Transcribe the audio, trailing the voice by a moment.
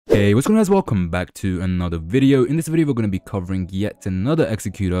Hey, what's going on guys? Welcome back to another video. In this video, we're going to be covering yet another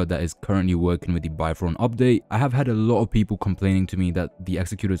executor that is currently working with the Byfron update. I have had a lot of people complaining to me that the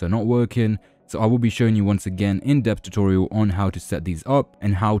executors are not working, so I will be showing you once again in-depth tutorial on how to set these up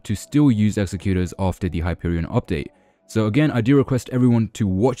and how to still use executors after the Hyperion update. So again, I do request everyone to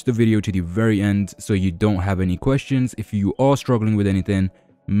watch the video to the very end so you don't have any questions. If you are struggling with anything,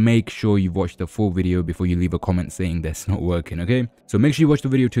 make sure you watch the full video before you leave a comment saying that's not working, okay? So make sure you watch the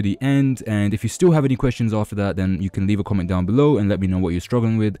video to the end, and if you still have any questions after that, then you can leave a comment down below and let me know what you're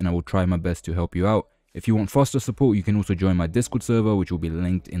struggling with, and I will try my best to help you out. If you want faster support, you can also join my Discord server, which will be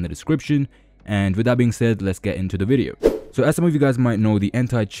linked in the description. And with that being said, let's get into the video. So as some of you guys might know, the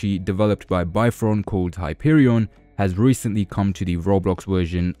anti-cheat developed by Byfron called Hyperion has recently come to the Roblox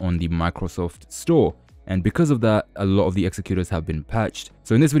version on the Microsoft Store. And because of that, a lot of the executors have been patched.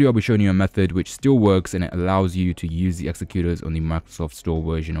 So in this video, I'll be showing you a method which still works and it allows you to use the executors on the Microsoft Store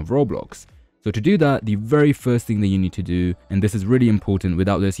version of Roblox. So to do that, the very first thing that you need to do, and this is really important,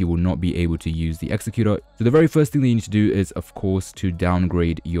 without this you will not be able to use the executor. So the very first thing that you need to do is, of course, to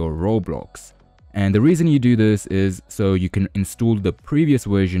downgrade your Roblox. And the reason you do this is so you can install the previous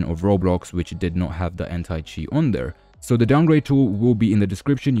version of Roblox which did not have the anti-cheat on there. So the downgrade tool will be in the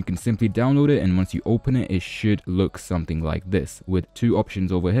description. You can simply download it, and once you open it, it should look something like this with two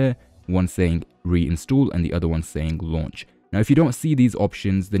options over here, one saying reinstall and the other one saying launch. Now if you don't see these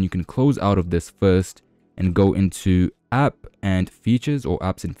options, then you can close out of this first and go into app and features, or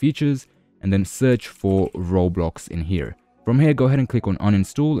apps and features, and then search for Roblox in here. From here, go ahead and click on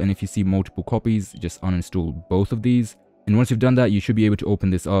uninstall, and if you see multiple copies, just uninstall both of these. And once you've done that, you should be able to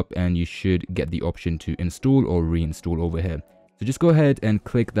open this up and you should get the option to install or reinstall over here. So just go ahead and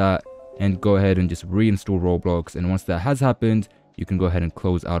click that and go ahead and just reinstall Roblox. And once that has happened, you can go ahead and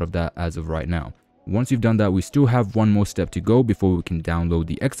close out of that as of right now. Once you've done that, we still have one more step to go before we can download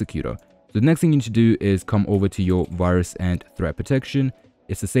the executor. So the next thing you need to do is come over to your virus and threat protection.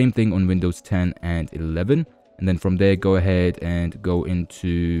 It's the same thing on Windows 10 and 11. And then from there, go ahead and go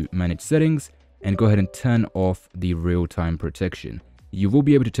into manage settings and go ahead and turn off the real-time protection. You will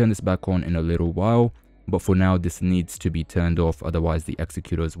be able to turn this back on in a little while, but for now this needs to be turned off, otherwise the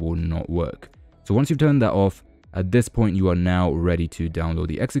executors will not work. So once you've turned that off, at this point you are now ready to download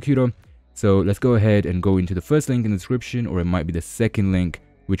the executor. So let's go ahead and go into the first link in the description, or it might be the second link,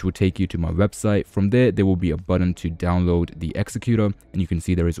 which will take you to my website. From there will be a button to download the executor, and you can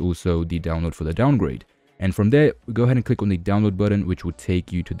see there is also the download for the downgrade. And from there, go ahead and click on the download button, which will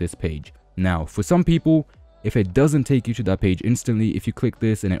take you to this page. Now, for some people, if it doesn't take you to that page instantly, if you click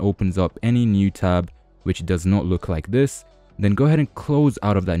this and it opens up any new tab which does not look like this, then go ahead and close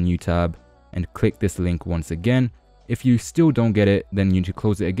out of that new tab and click this link once again. If you still don't get it, then you need to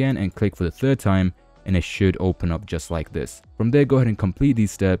close it again and click for the third time, and it should open up just like this. From there, go ahead and complete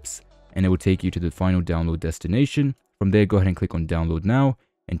these steps and it will take you to the final download destination. From there, go ahead and click on download now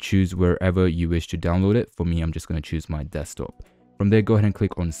and choose wherever you wish to download it. For me, I'm just going to choose my desktop. From there, go ahead and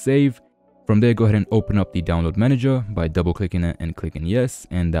click on save. From there, go ahead and open up the download manager by double clicking it and clicking yes,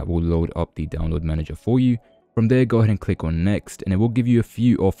 and that will load up the download manager for you. From there, go ahead and click on next, and it will give you a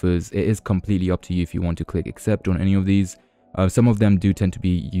few offers. It is completely up to you if you want to click accept on any of these. Some of them do tend to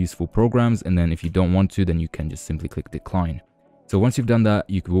be useful programs, and then if you don't want to, then you can just simply click decline. So once you've done that,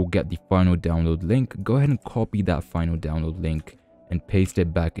 you will get the final download link. Go ahead and copy that final download link and paste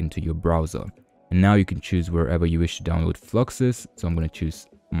it back into your browser. And now you can choose wherever you wish to download Fluxus. So I'm going to choose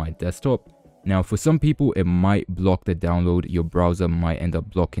my desktop. Now for some people, it might block the download. Your browser might end up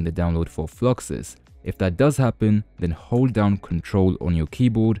blocking the download for Fluxus. If that does happen, then hold down Control on your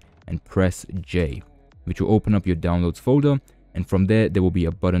keyboard and press J, which will open up your downloads folder. And from there will be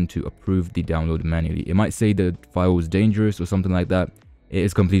a button to approve the download manually. It might say the file is dangerous or something like that. It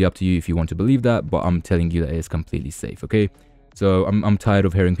is completely up to you if you want to believe that, but I'm telling you that it is completely safe, okay? So I'm tired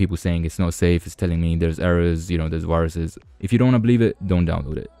of hearing people saying it's not safe, it's telling me there's errors, you know, there's viruses. If you don't want to believe it, don't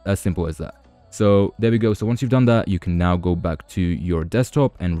download it. As simple as that. So there we go. So once you've done that, you can now go back to your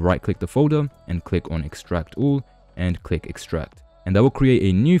desktop and right click the folder and click on extract all and click extract. And that will create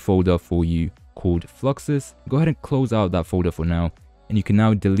a new folder for you called Fluxus. Go ahead and close out that folder for now. And you can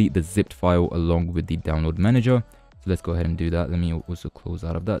now delete the zipped file along with the download manager. So let's go ahead and do that. Let me also close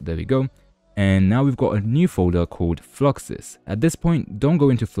out of that. There we go. And now we've got a new folder called Fluxus. At this point, don't go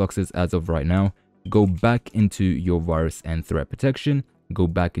into Fluxus as of right now. Go back into your virus and threat protection. Go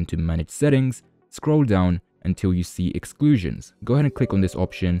back into manage settings. Scroll down until you see exclusions. Go ahead and click on this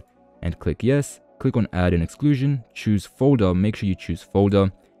option and click yes. Click on add an exclusion. Choose folder. Make sure you choose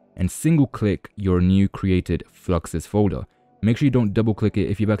folder and single click your new created Fluxus folder. Make sure you don't double click it.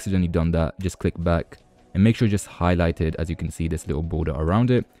 If you've accidentally done that, just click back and make sure just highlight it, as you can see this little border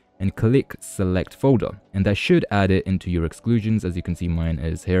around it, and click select folder, and that should add it into your exclusions. As you can see, mine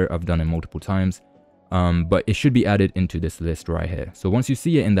is here. I've done it multiple times, but it should be added into this list right here. So once you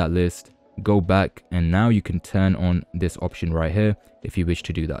see it in that list, go back, and now you can turn on this option right here if you wish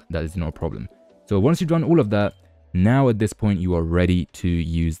to do that. That is no problem. So once you've done all of that, now at this point you are ready to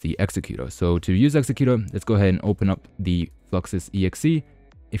use the executor. So to use executor, let's go ahead and open up the Fluxus exe.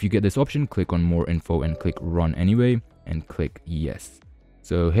 If you get this option, click on more info and click run anyway, and click yes.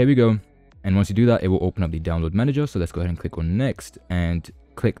 So here we go, and once you do that, it will open up the download manager. So let's go ahead and click on next and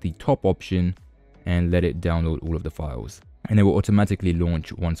click the top option and let it download all of the files, and it will automatically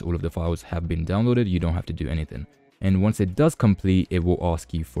launch once all of the files have been downloaded. You don't have to do anything, and once it does complete, it will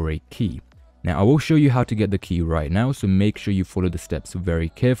ask you for a key. Now I will show you how to get the key right now, so make sure you follow the steps very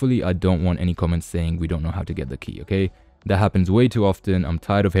carefully. I don't want any comments saying we don't know how to get the key, okay? That happens way too often. I'm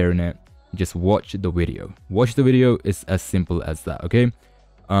tired of hearing it. Just watch the video. Watch the video. It's as simple as that, okay?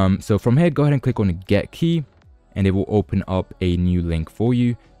 So from here, go ahead and click on get key, and it will open up a new link for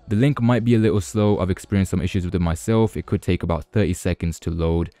you. The link might be a little slow. I've experienced some issues with it myself. It could take about 30 seconds to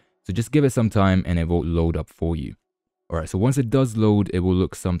load. So just give it some time and it will load up for you. Alright, so once it does load, it will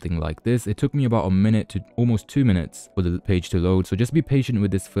look something like this. It took me about a minute to almost 2 minutes for the page to load. So just be patient with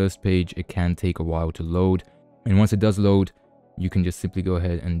this first page. It can take a while to load. And once it does load, you can just simply go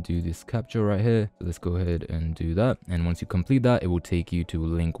ahead and do this capture right here. So let's go ahead and do that. And once you complete that, it will take you to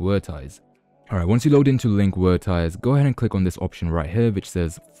link WordTies. Alright, once you load into link WordTies, go ahead and click on this option right here, which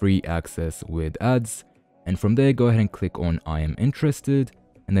says free access with ads. And from there, go ahead and click on I am interested.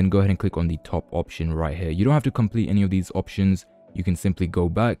 And then go ahead and click on the top option right here. You don't have to complete any of these options. You can simply go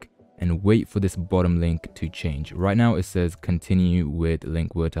back and wait for this bottom link to change. Right now, it says continue with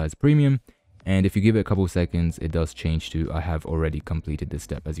link WordTies Premium. And if you give it a couple of seconds, it does change to I have already completed this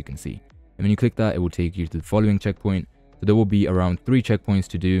step, as you can see. And when you click that, it will take you to the following checkpoint. So there will be around 3 checkpoints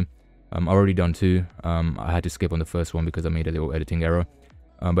to do. I've already done 2. I had to skip on the first one because I made a little editing error.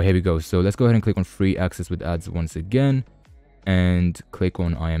 But here we go. So let's go ahead and click on free access with ads once again. And click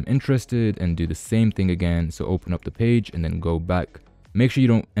on I am interested and do the same thing again. So open up the page and then go back. Make sure you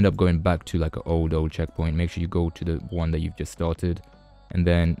don't end up going back to like an old checkpoint. Make sure you go to the one that you've just started. And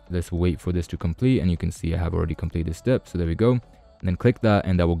then let's wait for this to complete, and you can see I have already completed this step. So there we go. And then click that,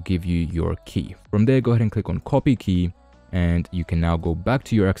 and that will give you your key. From there, go ahead and click on copy key, and you can now go back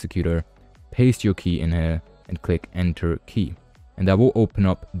to your executor, paste your key in here, and click enter key. And that will open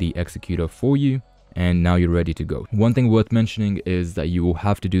up the executor for you, and now you're ready to go. One thing worth mentioning is that you will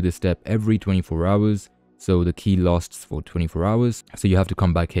have to do this step every 24 hours. So the key lasts for 24 hours. So you have to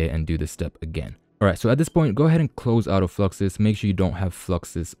come back here and do this step again. Alright, so at this point, go ahead and close out of Fluxus. Make sure you don't have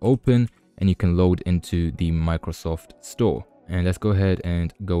Fluxus open, and you can load into the Microsoft Store. And let's go ahead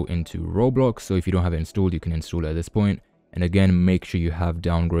and go into Roblox. So if you don't have it installed, you can install it at this point. And again, make sure you have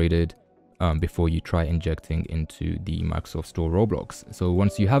downgraded before you try injecting into the Microsoft Store Roblox. So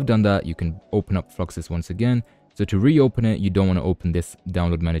once you have done that, you can open up Fluxus once again. So to reopen it, you don't want to open this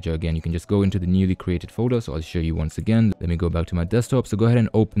download manager again. You can just go into the newly created folder. So I'll show you once again. Let me go back to my desktop. So go ahead and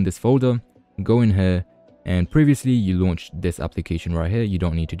open this folder. Go in here, and previously you launched this application right here. You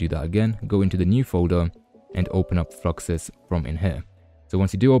don't need to do that again. Go into the new folder and open up Fluxus from in here. So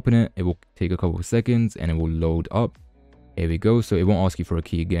once you do open it, it will take a couple of seconds and it will load up. Here we go. So it won't ask you for a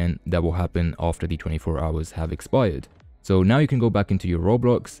key again. That will happen after the 24 hours have expired. So now you can go back into your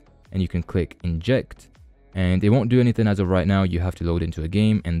Roblox and you can click inject, and it won't do anything as of right now. You have to load into a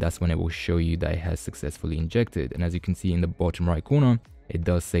game, and that's when it will show you that it has successfully injected. And as you can see in the bottom right corner, it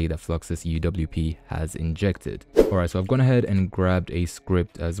does say that Fluxus UWP has injected. Alright, so I've gone ahead and grabbed a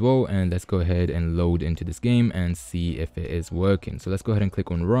script as well, and let's go ahead and load into this game and see if it is working. So let's go ahead and click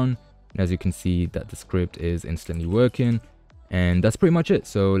on run. And as you can see that the script is instantly working, and that's pretty much it.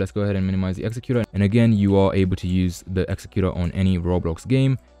 So let's go ahead and minimize the executor. And again, you are able to use the executor on any Roblox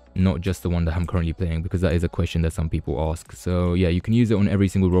game, not just the one that I'm currently playing, because that is a question that some people ask. So yeah, you can use it on every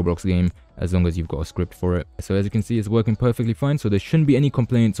single Roblox game as long as you've got a script for it. So as you can see, it's working perfectly fine. So there shouldn't be any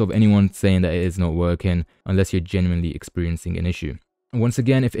complaints of anyone saying that it is not working unless you're genuinely experiencing an issue. Once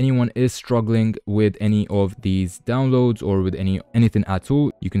again, if anyone is struggling with any of these downloads or with anything at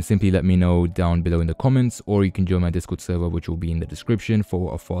all, you can simply let me know down below in the comments, or you can join my Discord server, which will be in the description,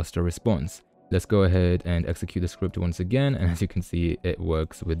 for a faster response. Let's go ahead and execute the script once again, and as you can see, it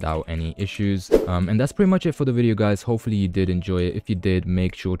works without any issues. And that's pretty much it for the video, guys. Hopefully you did enjoy it. If you did,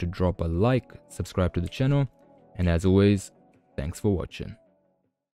 make sure to drop a like, subscribe to the channel, and as always, thanks for watching.